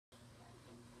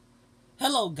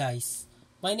Hello guys,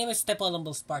 my name is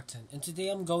TehPolandballSpartan and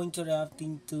today I'm going to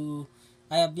reacting to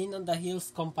I Have Been on the Hills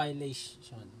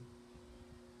compilation.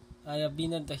 I Have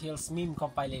Been on the Hills meme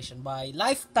compilation by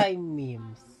Lifetime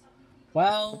Memes.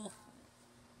 Well,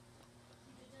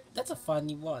 that's a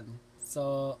funny one.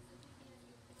 So,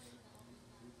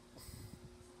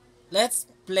 let's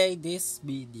play this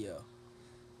video.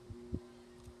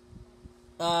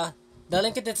 The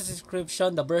link in the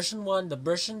description, the version 1, the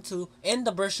version 2, and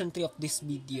the version 3 of this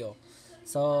video.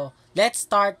 So, let's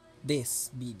start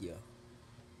this video.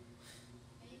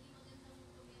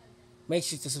 Make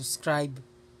sure to subscribe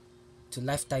to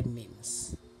Lifetime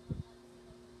Memes.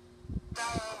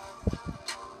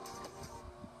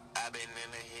 I've been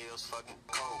in the hills fucking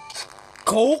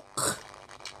coke.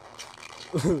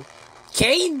 Coke?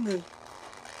 Cane?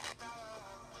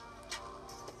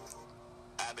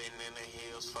 I've been in the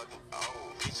hills fucking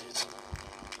old bitches.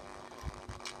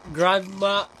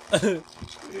 Grandma? I've been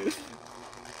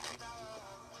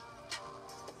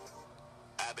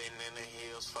in the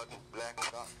hills fucking black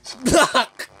dogs.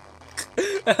 Black!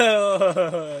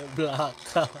 Black.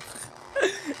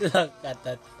 Look at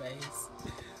that face.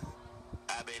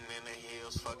 I've been in the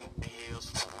hills fucking hills.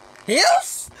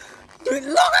 Hills?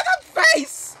 Look at that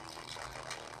face!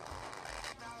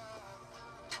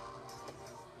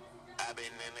 I've been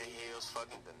in the hills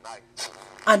fucking the night.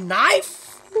 A knife?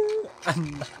 A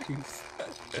knife.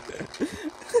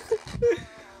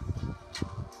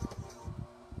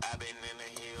 I've been in the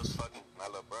hills fucking my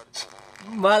little brother.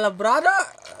 Malabrada?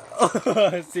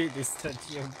 Oh, see this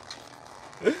stretch yun.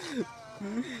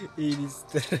 Ini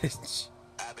stretch.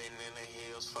 I've been in the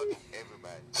hills fucking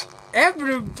everybody.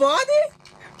 Everybody?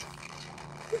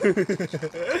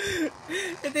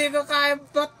 Hindi ko kaya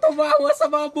pa tumawa sa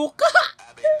mga buka.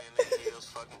 I've been in the hills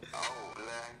fucking old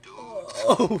black dude.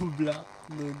 Oh, black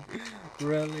dude.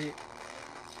 Really?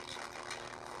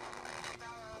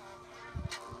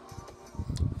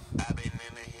 I've been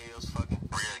in the hills fucking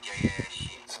real gay ass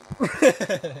shit.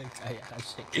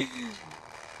 Gayashi.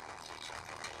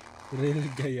 Real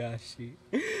Gayashi.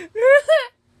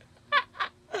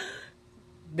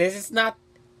 This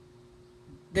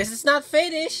is not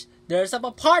finished. There's a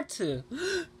part 2.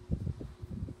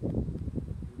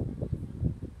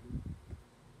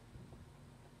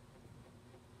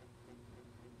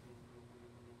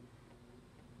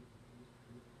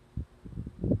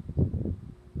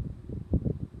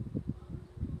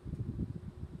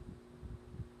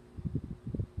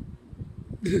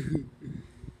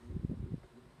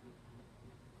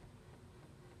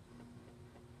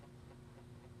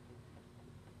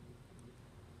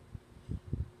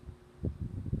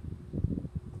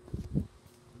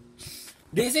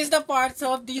 This is the part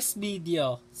of this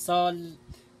video. So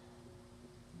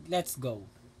let's go.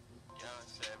 Young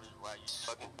Savage, why you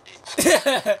sucking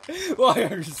dick? Why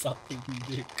are you sucking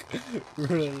dick?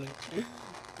 Really?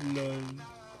 Lol.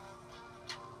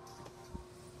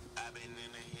 I've been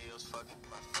in the hills fucking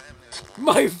my family.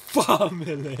 My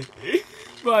family.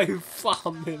 My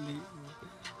family.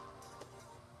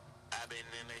 I've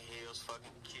been in the hills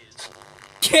fucking kids.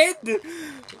 Kid?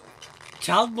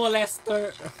 Child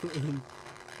molester.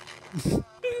 I've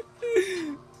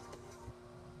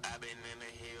been in the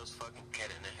hills fucking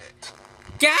cat in the hat.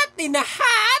 Cat in a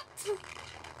hat?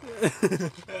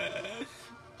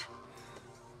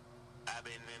 I've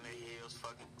been in the hills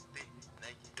fucking thick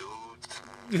naked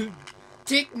dudes.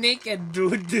 Chick naked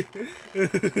dude.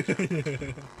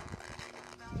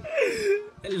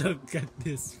 Look at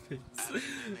this face. I've been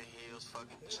in the hills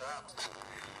fucking chops.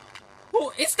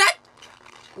 Who is that?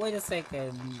 Wait a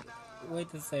second.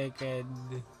 Wait a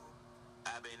second.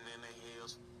 I've been in the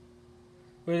hills.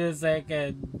 Wait a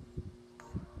second.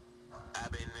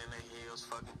 I've been in the hills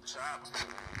fucking chops.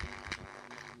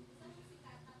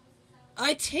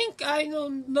 I think I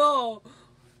don't know.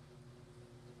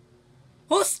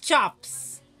 Who's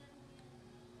Chops?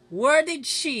 Where did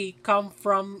she come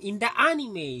from in the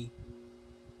anime?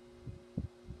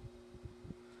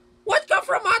 What kind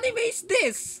from anime is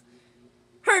this?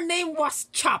 Her name was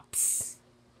Chops.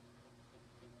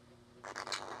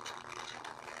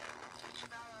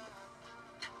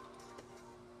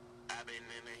 I've been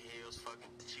in the hills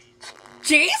fucking cheats.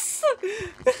 Cheese?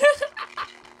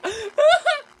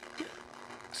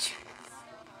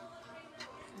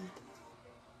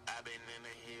 I've been in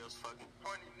the hills fucking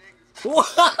horny niggas. What?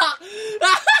 Horny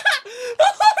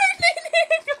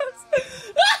niggas.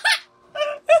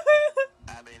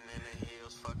 I've been in the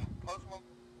hills fucking Pol'shev.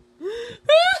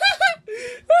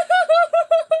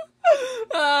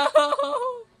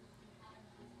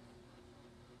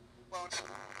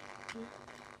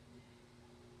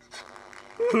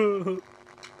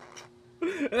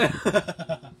 Look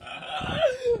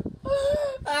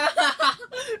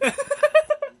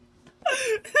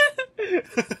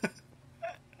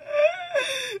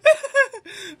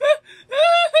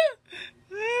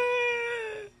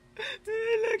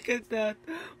at that.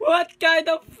 What kind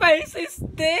of face is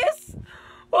this?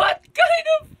 What kind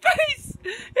of face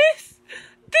is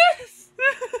this?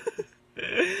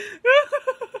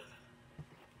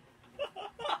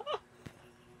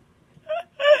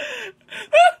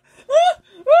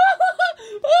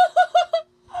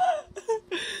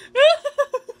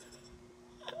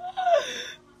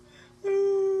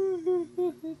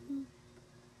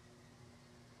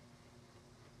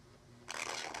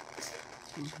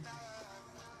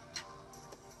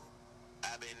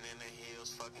 I've been in the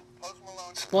hills fucking Post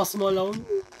Malone. Post Malone?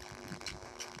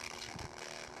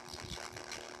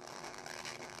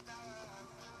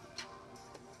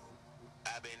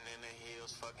 I've been in the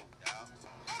hills fucking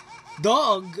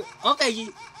Dog? Okay,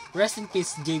 rest in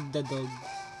peace, Jade the dog.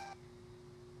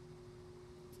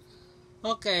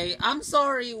 Okay, I'm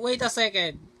sorry, wait a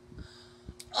second.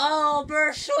 Oh,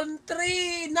 version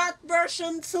 3, not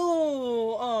version 2.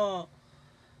 Oh.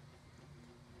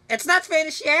 It's not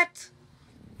finished yet.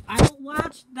 I will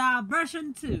watch the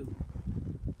version 2.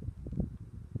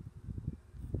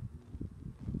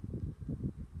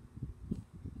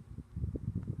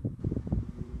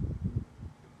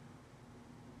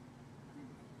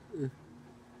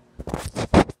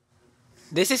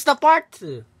 This is the part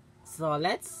 2. So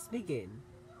let's begin.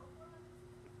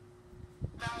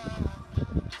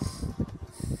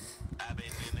 I've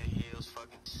been in the hills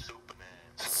fucking Superman.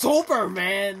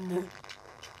 Superman!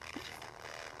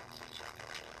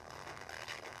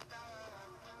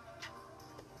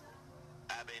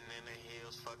 I've been in the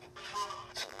hills fucking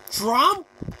Trump?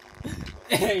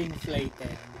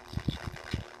 Inflated.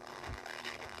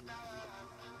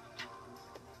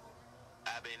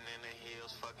 I've been in the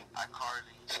hills fucking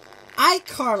iCarly.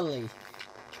 iCarly.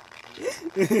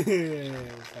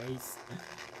 Face.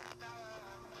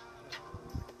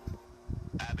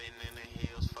 I've been in the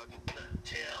hills fucking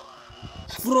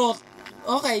Nutella. Fruit.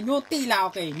 Okay, Nutella.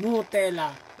 Okay,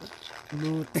 Nutella.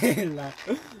 Nutella.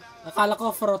 Akala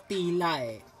ko frutilla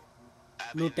eh.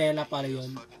 Nutella pala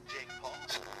yun.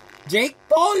 Jake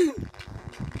Paul!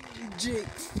 Jake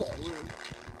Paul.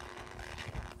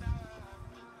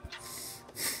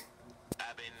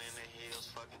 I've been in the hills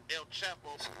fucking El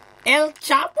Chapo. El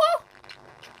Chapo?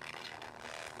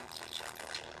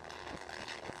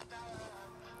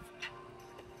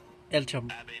 El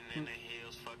Chapo. I've been in the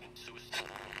hills fucking suicide.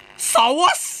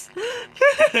 Sawas?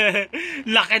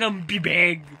 Laki ng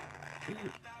bibig.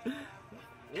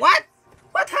 What?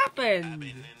 What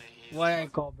happened? Why I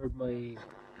covered my...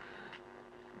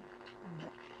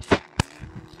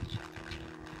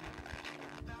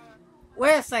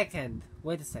 Wait a second.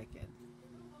 Wait a second.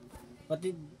 What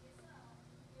did...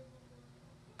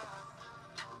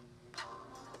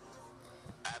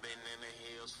 I've been in the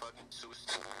hills fucking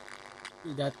suicide.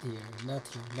 Not here. Not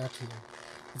here. Not here.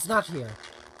 It's not here.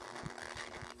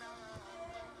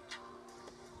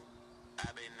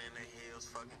 I've been in the hills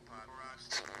fucking pop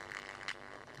rocks.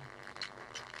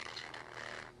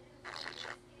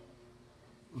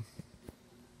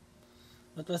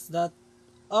 What was that?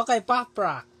 Okay, Pop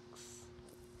Rocks.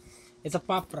 It's a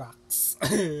Pop Rocks. I've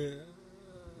been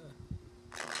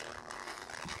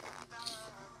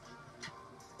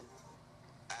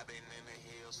in the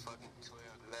hills fucking 12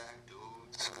 black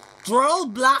dudes. Troll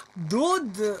Black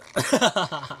Dude.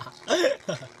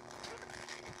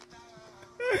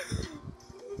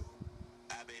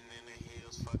 I've been in the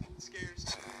hills fucking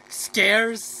scares.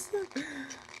 Scares.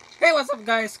 Hey, what's up,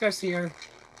 guys? Scares here.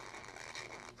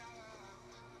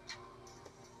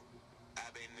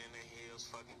 I've been in the hills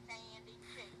fucking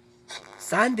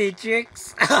Sandy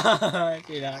Chicks.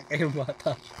 Kinaka yung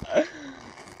bata.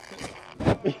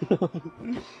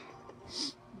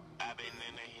 I've been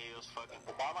in the hills fucking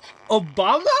Obama.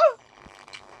 Obama?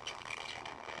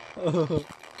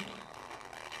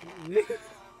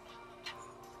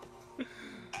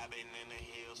 I've been in the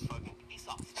hills fucking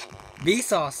Bezos.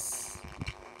 Bezos.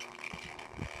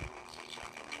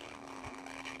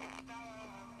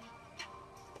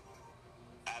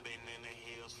 I've been in the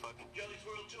hills fucking Joey's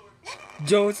World Tour.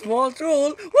 Joe's World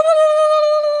Tour.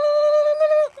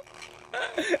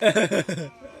 I've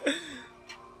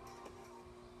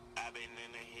been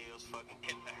in the hills fucking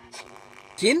Hitler.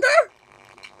 Kinder?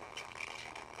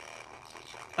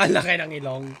 Ang laki ng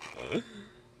ilong.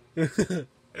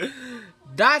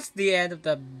 That's the end of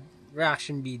the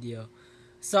reaction video.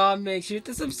 So make sure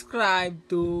to subscribe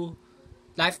to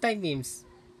Lifetime Memes.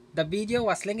 The video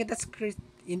was linked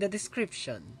in the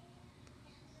description.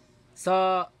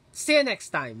 So, see you next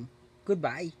time.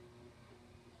 Goodbye.